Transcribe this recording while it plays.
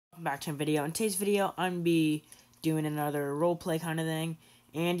welcome back to a video. In today's video, I'm going to be doing another roleplay kind of thing.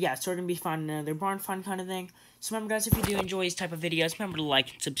 And yeah, so we're going to be finding another barn fun kind of thing. So remember guys, if you do enjoy these type of videos, remember to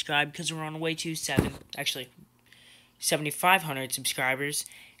like and subscribe because we're on the way to 7,500 subscribers.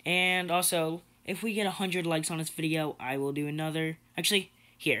 And also, if we get 100 likes on this video, I will do another. Actually,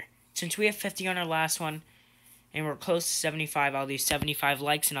 here, since we have 50 on our last one, and we're close to 75, I'll do 75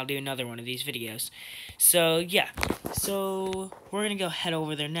 likes, and I'll do another one of these videos. So, yeah. So, we're going to go head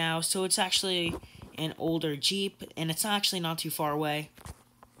over there now. So, it's actually an older Jeep, and it's actually not too far away.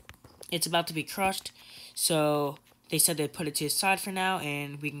 It's about to be crushed, so they said they'd put it to the side for now,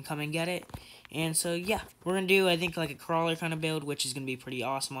 and we can come and get it. And so, yeah, we're going to do, I think, like a crawler kind of build, which is going to be pretty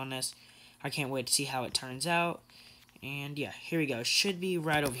awesome on this. I can't wait to see how it turns out. And, yeah, here we go. Should be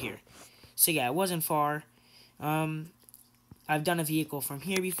right over here. So, yeah, it wasn't far. I've done a vehicle from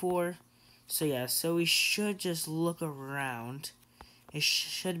here before, so yeah, so we should just look around. It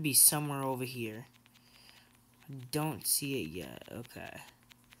should be somewhere over here. I don't see it yet.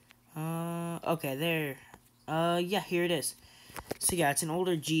 Okay, there. Yeah, here it is. So yeah, it's an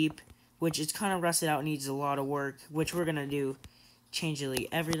older Jeep, which is kind of rusted out, needs a lot of work, which we're gonna do, change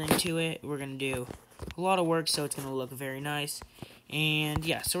everything to it. We're gonna do a lot of work, so it's gonna look very nice. And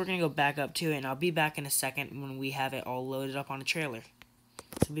yeah, so we're going to go back up to it, and I'll be back in a second when we have it all loaded up on a trailer.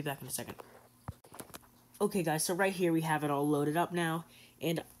 So I'll be back in a second. Okay guys, so right here we have it all loaded up now,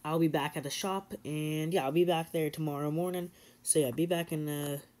 and I'll be back at the shop, and yeah, I'll be back there tomorrow morning. So yeah, be back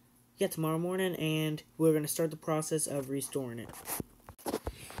in, tomorrow morning, and we're going to start the process of restoring it.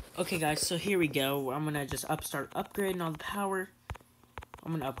 Okay guys, so here we go. I'm going to just start upgrading all the power.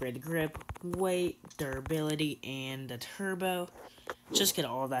 I'm going to upgrade the grip, weight, durability, and the turbo. Just get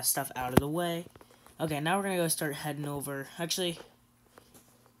all that stuff out of the way. Okay, now we're going to go start heading over. Actually,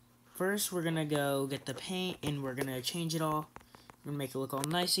 first we're going to go get the paint, and we're going to change it all. We're going to make it look all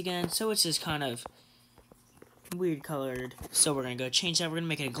nice again. So it's just kind of weird colored. So we're going to go change that. We're going to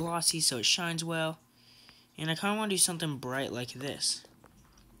make it glossy so it shines well. And I kind of want to do something bright like this.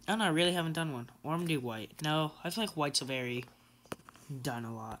 Oh no, I really haven't done one. Or I'm going to do white. No, I feel like white's a very done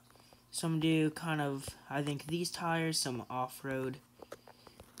a lot. So I'm going to do kind of, I think, these tires, some off-road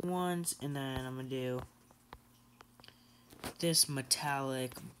ones, and then I'm going to do this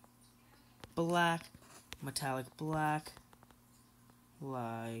metallic black,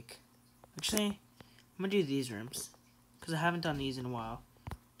 like, actually, I'm going to do these rims, because I haven't done these in a while,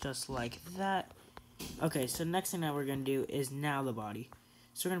 just like that. Okay, so next thing that we're going to do is now the body.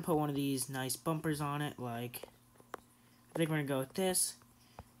 So we're going to put one of these nice bumpers on it, like, I think we're going to go with this.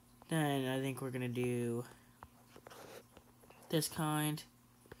 Then I think we're going to do this kind.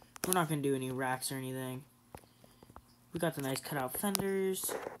 We're not going to do any racks or anything. We got the nice cutout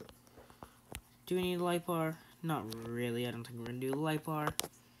fenders. Do we need a light bar? Not really. I don't think we're going to do a light bar.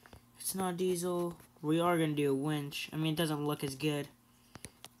 It's not diesel. We are going to do a winch. I mean, it doesn't look as good,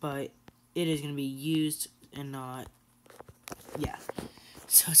 but it is going to be used and not, yeah.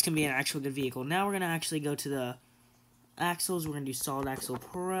 So it's going to be an actual good vehicle. Now we're going to actually go to the axles. We're going to do solid axle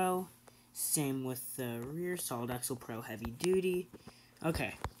pro. Same with the rear, solid axle pro heavy duty.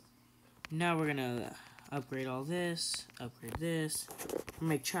 Okay. Now we're going to upgrade all this, upgrade this.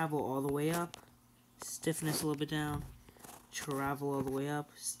 Make travel all the way up. Stiffness a little bit down. Travel all the way up.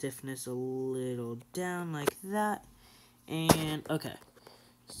 Stiffness a little down like that. And, okay.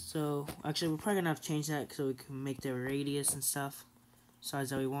 So, actually, we're probably going to have to change that so we can make the radius and stuff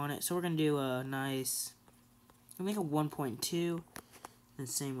size that we want it. So we're going to do a nice, we'll make a 1.2, and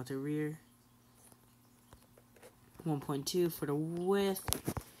same with the rear. 1.2 for the width.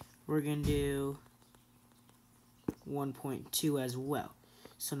 We're going to do 1.2 as well.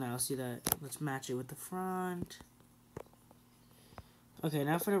 So now let's do that. Let's match it with the front. Okay,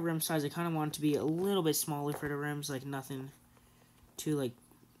 now for the rim size, I kind of want it to be a little bit smaller for the rims, like nothing too like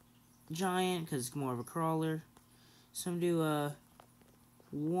giant, because it's more of a crawler. So I'm going to do a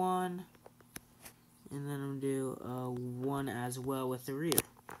 1, and then I'm going to do a 1 as well with the rear.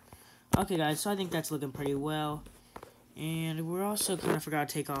 Okay guys, so I think that's looking pretty well. And we're also kind of forgot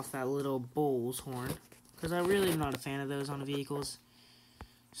to take off that little Bowls horn, because I really am not a fan of those on the vehicles.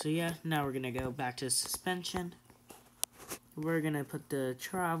 So yeah, now we're going to go back to suspension. We're going to put the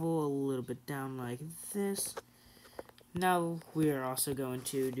travel a little bit down like this. Now we are also going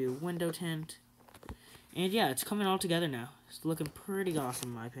to do window tint. And yeah, it's coming all together now. It's looking pretty awesome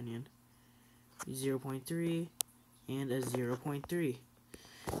in my opinion. 0.3 and a 0.3.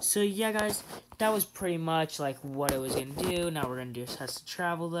 So yeah guys, that was pretty much like what it was going to do. Now we're going to do test the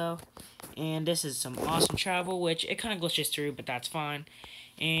travel though. And this is some awesome travel, which it kind of glitches through, but that's fine.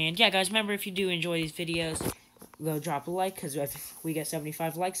 And yeah guys, remember if you do enjoy these videos, go drop a like, because if we get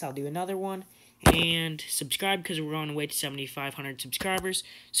 75 likes, I'll do another one. And subscribe, because we're on the way to 7,500 subscribers.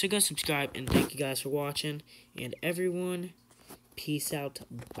 So go subscribe, and thank you guys for watching. And everyone, peace out.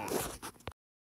 Bye.